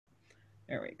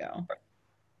There we go.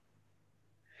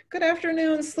 Good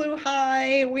afternoon, SLU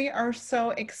High. We are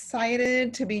so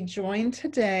excited to be joined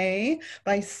today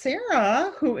by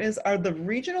Sarah, who is the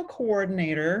regional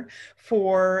coordinator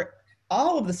for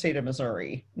all of the state of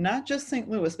Missouri, not just St.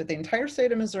 Louis, but the entire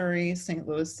state of Missouri, St.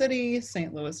 Louis City,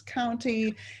 St. Louis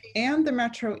County, and the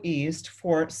Metro East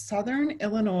for Southern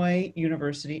Illinois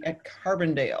University at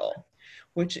Carbondale,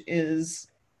 which is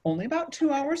only about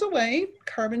 2 hours away,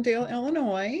 Carbondale,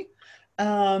 Illinois.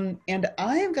 And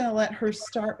I am going to let her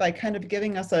start by kind of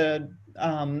giving us an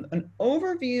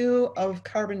overview of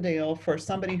Carbondale for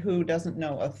somebody who doesn't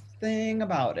know a thing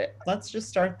about it. Let's just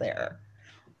start there.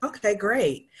 Okay,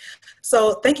 great.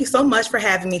 So thank you so much for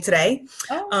having me today.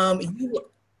 Oh.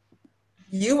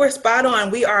 You were spot on.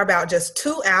 We are about just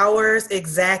 2 hours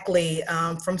exactly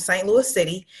from St. Louis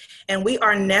City, and we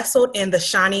are nestled in the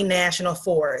Shawnee National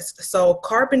Forest. So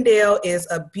Carbondale is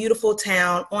a beautiful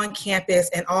town on campus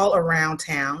and all around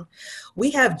town.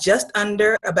 We have just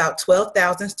under about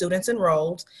 12,000 students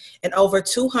enrolled and over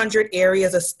 200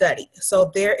 areas of study.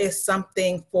 So there is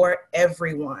something for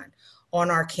everyone on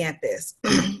our campus.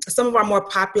 Some of our more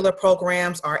popular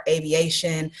programs are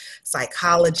aviation,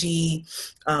 psychology,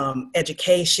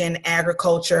 education,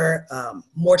 agriculture,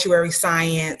 mortuary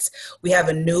science. We have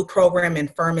a new program in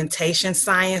fermentation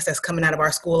science that's coming out of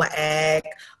our School of Ag.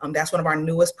 That's one of our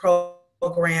newest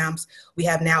programs. We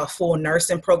have now a full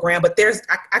nursing program, but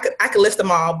I could list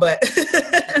them all, but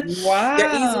Wow.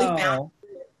 They're easily found.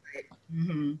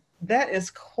 Mm-hmm. That is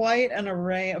quite an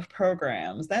array of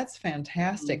programs. That's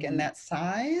fantastic. And that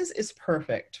size is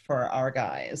perfect for our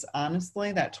guys.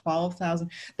 Honestly, that 12,000,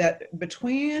 that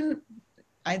between,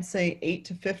 I'd say 8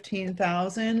 to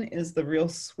 15,000 is the real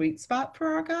sweet spot for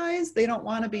our guys. They don't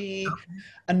want to be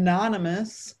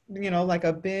anonymous, like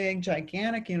a big,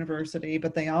 gigantic university,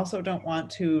 but they also don't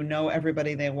want to know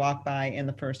everybody they walk by in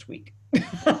the first week.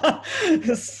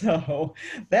 So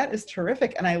that is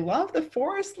terrific. And I love the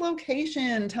forest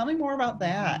location. Tell me more about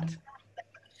that.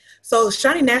 So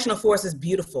Shawnee National Forest is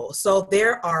beautiful. So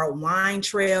there are wine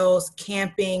trails,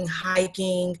 camping,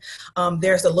 hiking.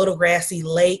 There's a little grassy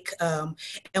lake.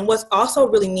 And what's also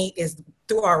really neat is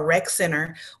through our rec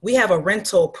center, we have a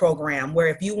rental program where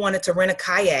if you wanted to rent a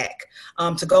kayak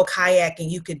to go kayaking,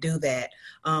 you could do that.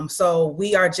 So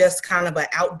we are just kind of an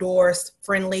outdoors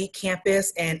friendly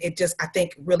campus, and it just, I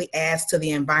think, really adds to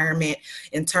the environment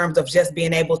in terms of just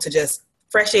being able to just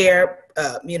fresh air,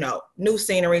 new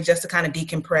scenery, just to kind of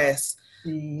decompress.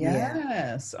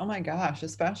 Yes. Oh my gosh,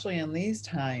 especially in these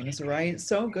times, right?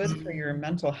 So good for your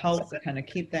mental health to kind of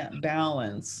keep that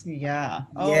balance. Yeah.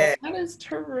 Oh, Yeah. that is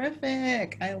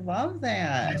terrific. I love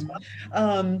that.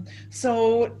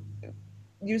 So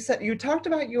you talked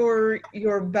about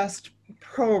your best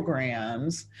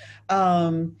programs.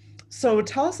 So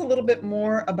tell us a little bit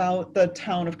more about the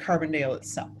town of Carbondale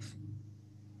itself.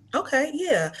 Okay,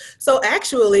 yeah. So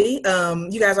actually,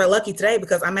 you guys are lucky today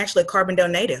because I'm actually a Carbondale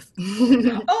native.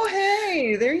 Oh,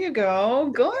 hey, there you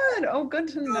go. Good. Oh, good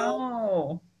to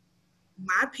know.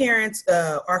 My parents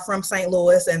are from St.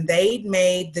 Louis, and they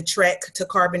made the trek to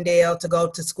Carbondale to go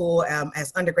to school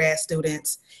as undergrad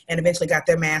students and eventually got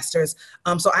their master's.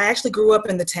 So I actually grew up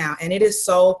in the town, and it is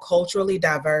so culturally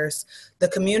diverse.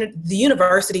 The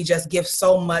university just gives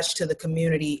so much to the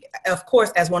community, of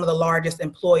course, as one of the largest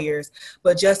employers,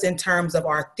 but just in terms of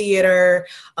our theater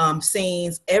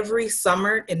scenes. Every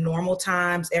summer in normal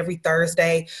times, every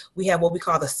Thursday, we have what we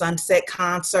call the Sunset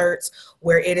Concerts,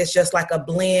 where it is just like a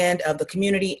blend of the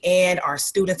community and our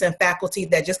students and faculty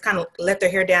that just kind of let their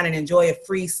hair down and enjoy a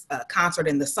free concert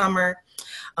in the summer.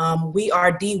 We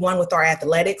are D1 with our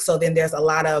athletics, so then there's a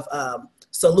lot of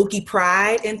Saluki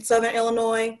pride in Southern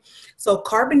Illinois. So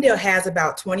Carbondale has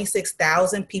about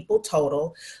 26,000 people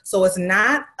total. So it's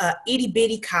not a itty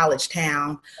bitty college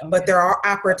town, but there are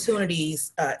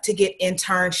opportunities to get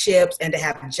internships and to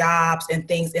have jobs and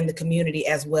things in the community,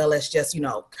 as well as just,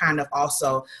 kind of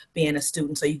also being a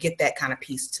student. So you get that kind of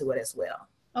piece to it as well.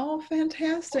 Oh,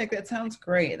 fantastic. That sounds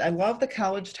great. I love the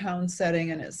college town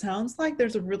setting, and it sounds like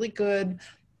there's a really good,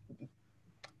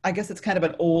 I guess it's kind of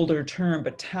an older term,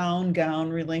 but town gown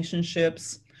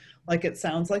relationships. Like it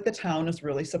sounds like the town is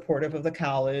really supportive of the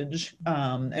college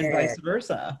and vice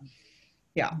versa.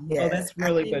 Yeah. Yes. Oh, that's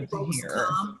really good to hear.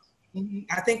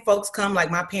 I think folks come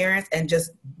like my parents and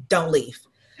just don't leave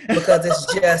because it's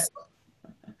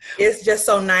just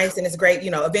so nice and it's great.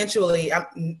 Eventually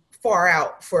I'm far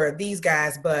out for these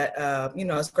guys, but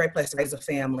it's a great place to raise a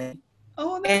family.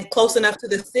 Oh, and close enough to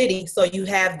the city. So you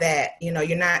have that,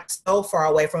 you're not so far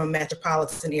away from a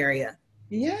metropolitan area.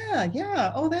 Yeah,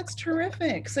 yeah. Oh, that's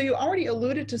terrific. So you already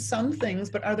alluded to some things,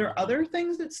 but are there other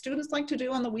things that students like to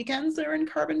do on the weekends there in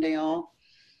Carbondale?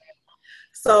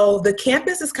 So the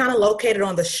campus is kind of located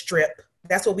on the strip.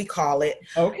 That's what we call it.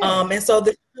 Okay. And so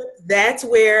that's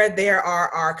where there are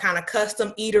our kind of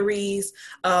custom eateries.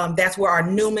 That's where our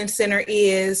Newman Center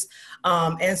is.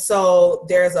 And so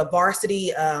there's a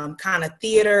varsity kind of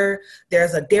theater.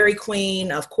 There's a Dairy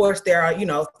Queen. Of course, there are,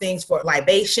 things for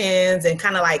libations and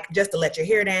kind of like just to let your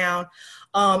hair down.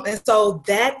 And so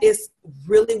that is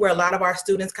really where a lot of our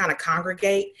students kind of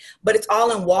congregate, but it's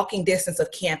all in walking distance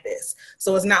of campus.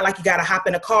 So it's not like you got to hop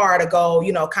in a car to go,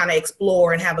 kind of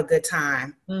explore and have a good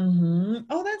time. Mm-hmm.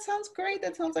 Oh, that sounds great.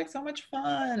 That sounds like so much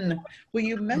fun. Well,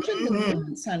 you mentioned the Mm-hmm.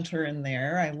 Newman Center in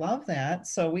there. I love that.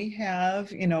 So we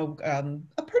have,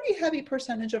 a pretty heavy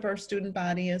percentage of our student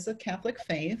body is a Catholic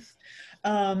faith.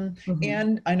 Mm-hmm.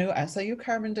 And I know SIU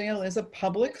Carbondale is a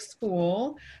public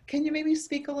school. Can you maybe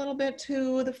speak a little bit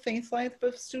to the faith life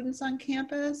of students on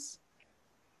campus?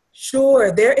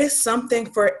 Sure, there is something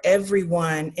for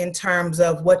everyone in terms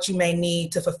of what you may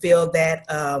need to fulfill that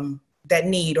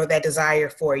need or that desire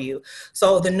for you.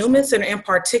 So the Newman Center in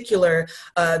particular,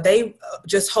 they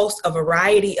just host a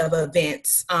variety of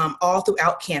events all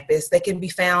throughout campus. They can be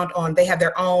found they have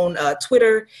their own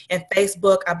Twitter and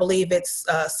Facebook. I believe it's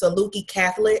Saluki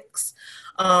Catholics,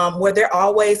 where they're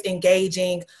always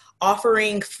engaging,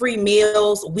 offering free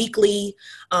meals weekly.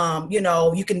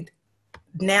 You can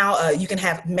now you can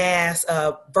have mass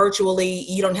virtually.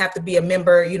 You don't have to be a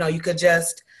member. You could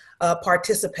just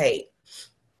participate.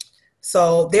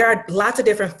 So there are lots of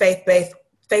different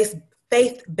faith-based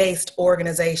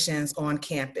organizations on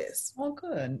campus. Well,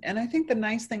 good. And I think the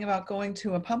nice thing about going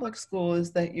to a public school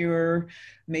is that you're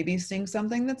maybe seeing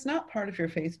something that's not part of your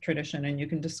faith tradition, and you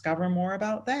can discover more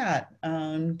about that,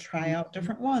 try out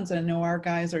different ones. And I know our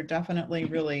guys are definitely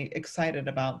really excited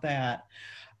about that.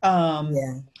 Um,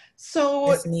 Yeah,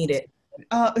 so it's needed.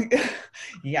 uh,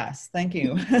 yes, thank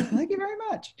you. Thank you very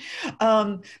much.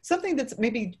 Something that's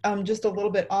maybe just a little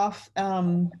bit off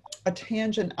a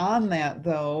tangent on that,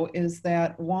 though, is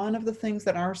that one of the things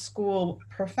that our school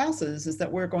professes is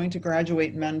that we're going to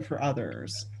graduate men for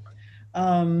others.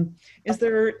 Um,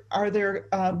 are there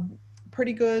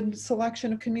pretty good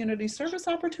selection of community service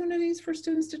opportunities for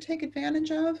students to take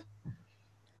advantage of?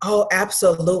 Oh,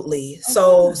 absolutely. Oh,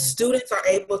 So good. students are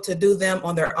able to do them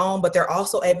on their own, but they're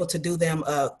also able to do them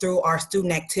through our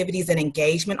student activities and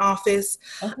engagement office.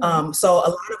 Okay. So a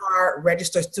lot of our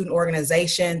registered student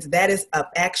organizations, that is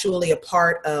actually a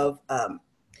part of,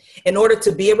 in order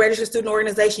to be a registered student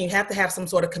organization, you have to have some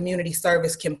sort of community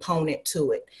service component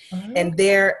to it. And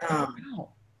Okay.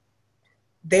 Wow.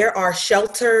 there are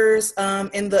shelters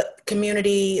in the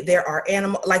community. There are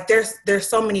there's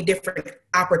so many different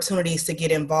opportunities to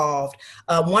get involved.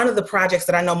 One of the projects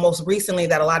that I know most recently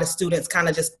that a lot of students kind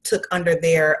of just took under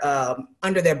their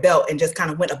belt and just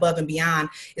kind of went above and beyond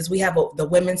is we have the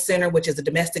Women's Center, which is a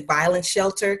domestic violence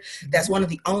shelter. That's one of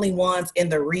the only ones in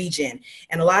the region.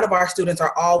 And a lot of our students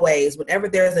are always, whenever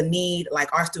there's a need,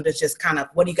 like our students just kind of,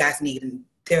 what do you guys need? And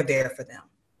they're there for them.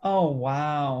 Oh,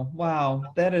 wow. Wow.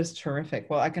 That is terrific.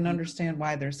 Well, I can understand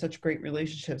why there's such great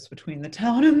relationships between the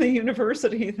town and the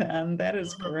university then. That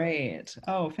is great.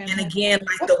 Oh, And fantastic. again,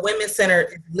 like the Women's Center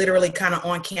is literally kind of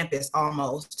on campus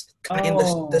almost, kind of in the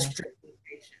Oh, street.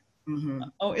 Mm-hmm.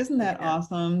 oh, isn't that Yeah.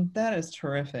 awesome? That is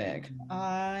terrific.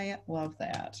 I love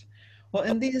that. Well,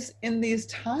 in these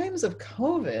times of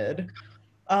COVID,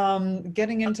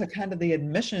 getting into kind of the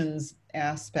admissions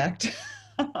aspect,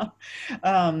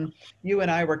 you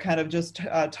and I were kind of just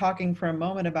talking for a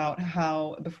moment about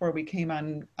how, before we came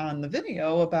on the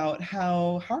video, about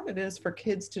how hard it is for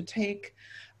kids to take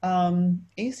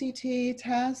ACT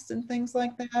tests and things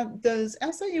like that. Does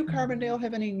SIU Carbondale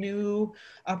have any new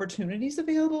opportunities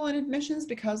available in admissions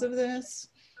because of this?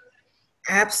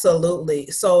 Absolutely.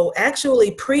 So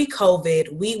actually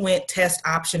pre-COVID, we went test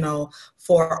optional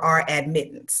for our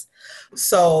admittance.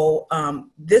 So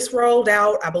this rolled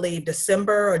out, I believe,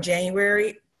 December or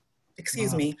January,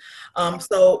 excuse Wow. me.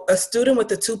 So a student with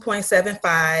the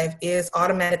 2.75 is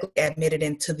automatically admitted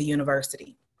into the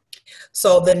university.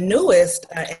 So the newest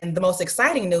and the most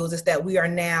exciting news is that we are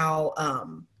now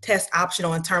test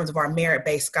optional in terms of our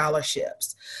merit-based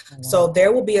scholarships. So Wow.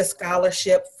 there will be a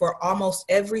scholarship for almost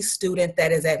every student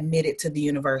that is admitted to the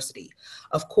university.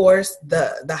 Of course,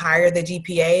 the higher the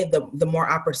GPA, the more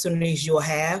opportunities you'll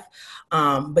have.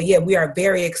 But yeah, we are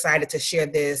very excited to share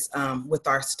this with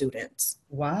our students.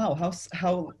 Wow.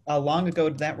 How long ago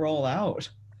did that roll out?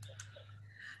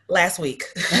 Last week.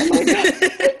 Oh my God.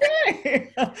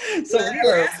 So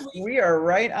Last week, we are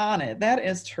right on it. That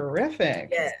is terrific.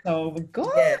 yes, So yes.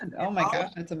 good. Oh And my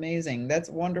gosh, that's amazing. That's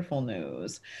wonderful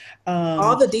news.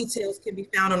 all Um, the details can be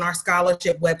found on our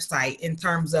scholarship website in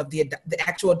terms of the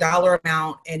actual dollar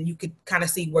amount, and you could kind of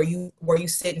see where you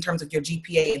sit in terms of your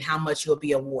GPA and how much you'll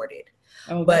be awarded.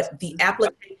 oh, that's But the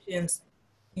applications,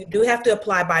 you do have to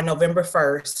apply by November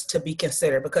 1st to be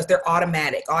considered because they're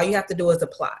automatic. All you have to do is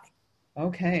apply.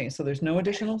 okay. So there's no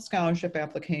additional scholarship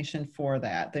application for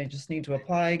that. They just need to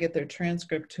apply, get their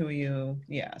transcript to you.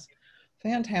 Yes.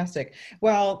 Fantastic.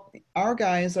 Well, our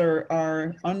guys are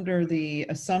under the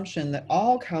assumption that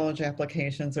all college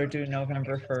applications are due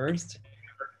November 1st.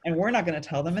 And we're not going to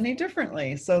tell them any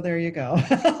differently. So there you go.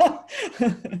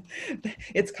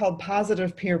 It's called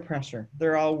positive peer pressure.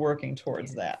 They're all working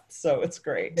towards that. So it's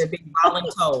great. They're being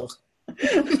voluntold.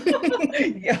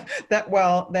 Yeah,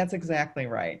 well, that's exactly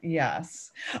right.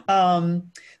 Yes.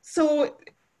 So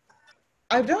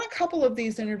I've done a couple of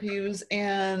these interviews,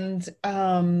 and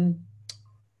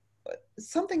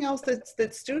something else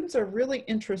that students are really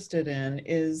interested in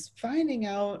is finding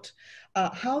out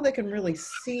how they can really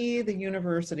see the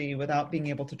university without being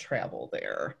able to travel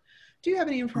there. Do you have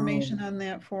any information on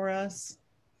that for us?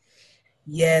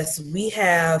 Yes, we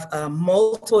have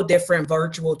multiple different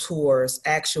virtual tours,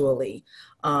 actually.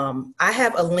 I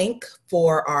have a link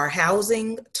for our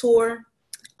housing tour,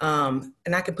 and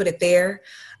I can put it there.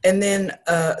 And then,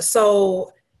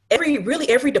 so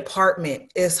every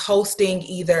department is hosting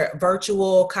either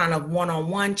virtual kind of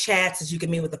one-on-one chats as you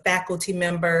can meet with a faculty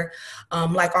member,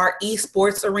 like our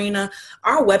esports arena.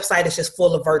 Our website is just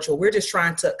full of virtual. We're just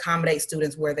trying to accommodate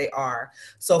students where they are.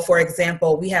 So for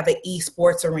example, we have an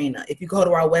esports arena. If you go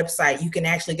to our website, you can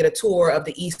actually get a tour of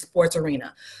the esports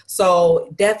arena.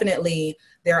 So definitely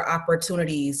there are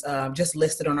opportunities just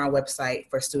listed on our website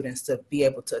for students to be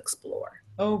able to explore.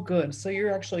 Oh, good. So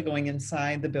you're actually going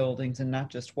inside the buildings and not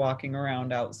just walking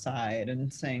around outside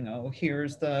and saying, "Oh,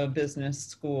 here's the business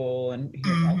school," and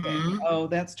here. Okay. Mm-hmm. Oh,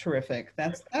 that's terrific.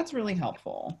 That's really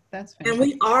helpful. That's And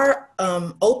fantastic. we are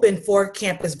open for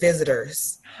campus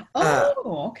visitors. Uh,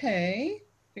 Oh, okay.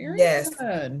 Very yes.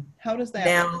 good. How does that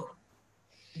work? Now,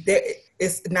 there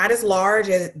it's not as large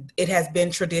as it has been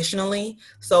traditionally.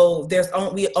 So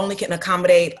we only can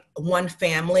accommodate one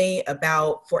family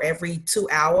about for every 2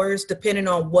 hours, depending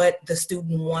on what the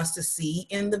student wants to see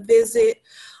in the visit.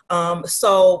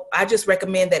 So I just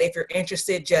recommend that if you're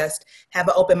interested, just have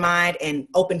an open mind and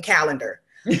open calendar.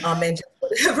 And just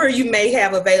whatever you may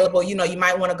have available, you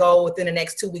might want to go within the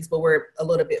next 2 weeks, but we're a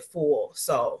little bit full.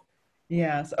 So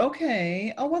Yes.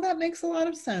 Okay. Oh, well, that makes a lot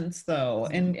of sense though.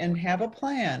 And have a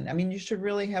plan. I mean, you should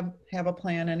really have a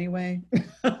plan anyway.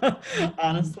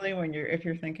 Honestly, if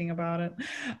you're thinking about it.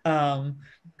 Um,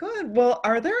 Good. Well,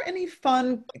 are there any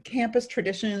fun campus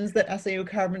traditions that SAU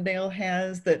Carbondale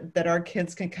has that our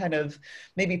kids can kind of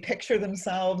maybe picture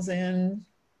themselves in?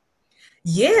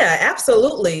 yeah,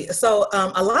 absolutely. So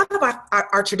a lot of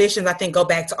our traditions, I think, go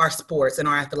back to our sports and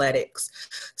our athletics.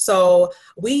 So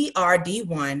we are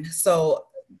D1. So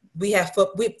we have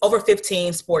over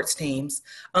 15 sports teams.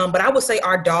 But I would say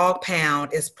our dog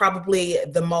pound is probably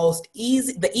the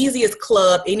easiest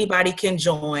club anybody can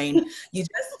join.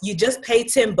 You just pay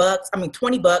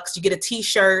 $20. You get a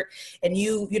t-shirt, and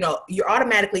you're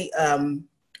automatically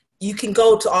you can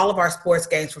go to all of our sports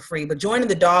games for free, but joining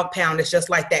the dog pound is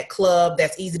just like that club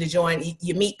that's easy to join.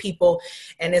 You meet people,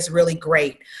 and it's really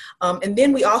great. And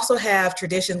then we also have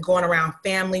traditions going around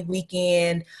family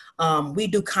weekend. We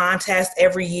do contests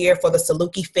every year for the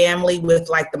Saluki family with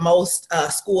like the most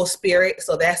school spirit.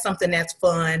 So that's something that's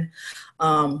fun.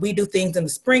 We do things in the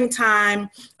springtime.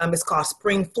 It's called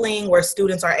Spring Fling, where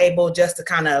students are able just to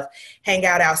kind of hang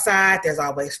out outside. There's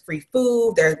always free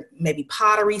food. There's maybe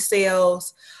pottery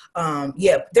sales.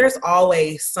 There's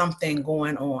always something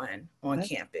going on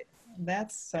campus.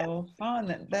 That's so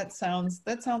fun. That sounds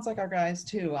like our guys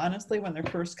too. Honestly, when they're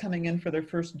first coming in for their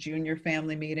first junior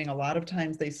family meeting, a lot of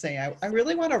times they say, I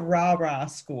really want a rah-rah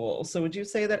school. So would you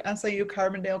say that SIU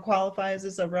Carbondale qualifies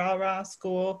as a rah-rah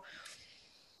school?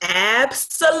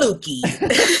 Absolutely.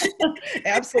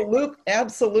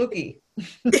 Absolutely.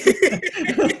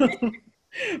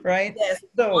 Right? Yes,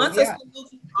 So once a yeah.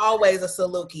 Saluki, always a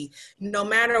Saluki. No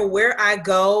matter where I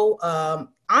go,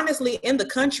 honestly, in the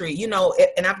country,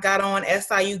 and I've got on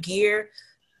SIU gear,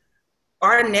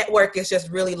 our network is just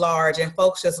really large, and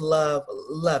folks just love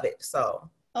it. So,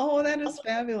 Oh, that is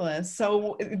fabulous.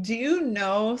 So do you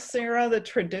know, Sarah, the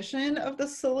tradition of the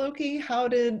Saluki? How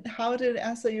did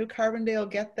SIU Carbondale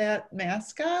get that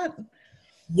mascot?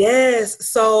 yes. Oh,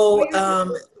 So, you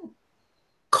do?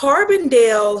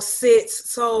 Carbondale sits.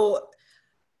 So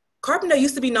Carbondale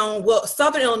used to be known, well,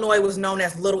 Southern Illinois was known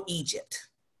as Little Egypt.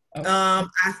 Oh,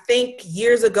 I think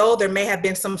years ago, there may have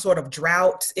been some sort of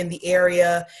drought in the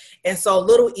area. And so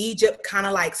Little Egypt kind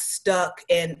of like stuck.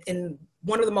 And in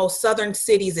one of the most southern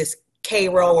cities is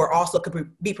Cairo, or also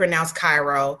could be pronounced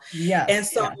Cairo. yes, And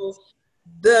so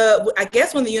yes. I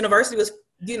guess when the university was,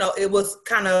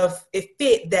 it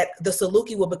fit that the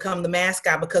Saluki will become the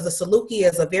mascot, because the Saluki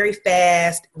is a very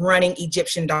fast running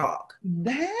Egyptian dog.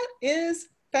 That is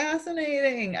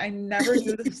fascinating. I never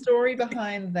knew the story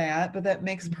behind that, but that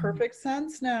makes perfect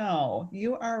sense now.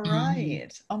 You are Mhm.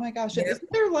 right. Oh my gosh. And Yep.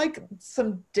 isn't there like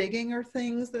some digging or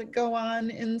things that go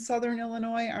on in Southern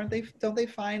Illinois? Don't they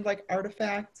find like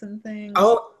artifacts and things?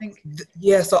 Oh, I think.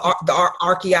 yeah. So the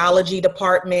archaeology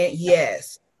department,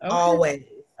 yes, Okay. always,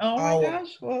 Oh my always.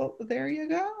 gosh. Well, there you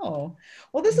go.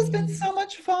 Well, this has been Mhm. so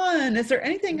much fun. Is there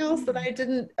anything else that I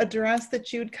didn't address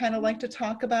that you'd kind of like to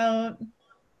talk about?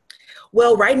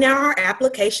 Well, right now our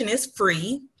application is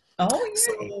free. Oh, yay.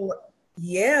 So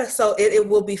yeah, so it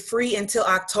will be free until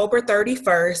October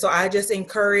 31st. So I just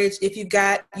encourage, if you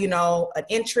got, an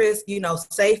interest,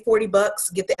 save $40,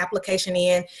 get the application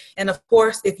in. And of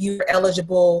course, if you're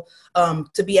eligible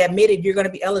to be admitted, you're going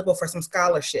to be eligible for some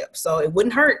scholarships. So it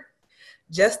wouldn't hurt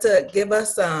just to give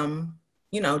us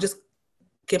just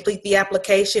complete the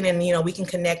application, and we can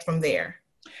connect from there.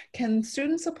 Can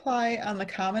students apply on the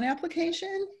Common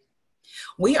application?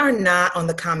 We are not on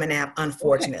the Common App, Okay.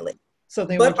 unfortunately. So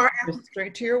they would But just go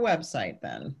straight to your website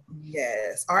then.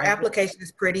 yes, our Okay. application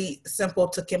is pretty simple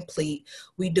to complete.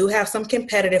 We do have some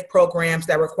competitive programs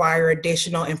that require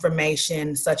additional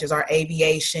information, such as our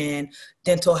aviation,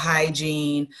 dental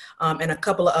hygiene, and a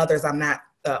couple of others I'm not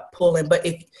pulling. But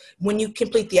when you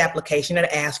complete the application, it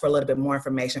asks for a little bit more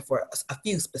information for a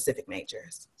few specific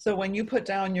majors. So when you put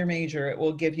down your major, it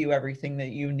will give you everything that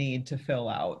you need to fill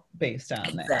out based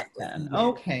on that Exactly. then. Yeah.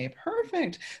 Okay,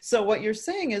 perfect. So what you're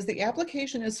saying is the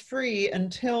application is free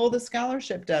until the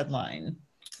scholarship deadline.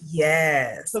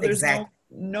 Yes, So there's exactly.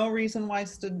 no reason why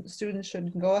students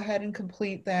should go ahead and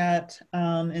complete that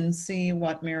and see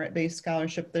what merit-based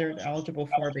scholarship they're eligible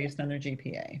for based on their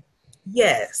GPA.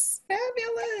 Yes.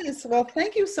 Fabulous. Well,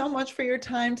 thank you so much for your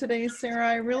time today, Sarah.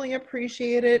 I really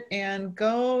appreciate it. And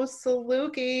go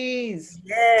Salukis.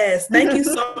 Yes. Thank you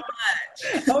so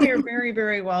much. Oh, you're very,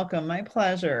 very welcome. My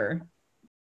pleasure.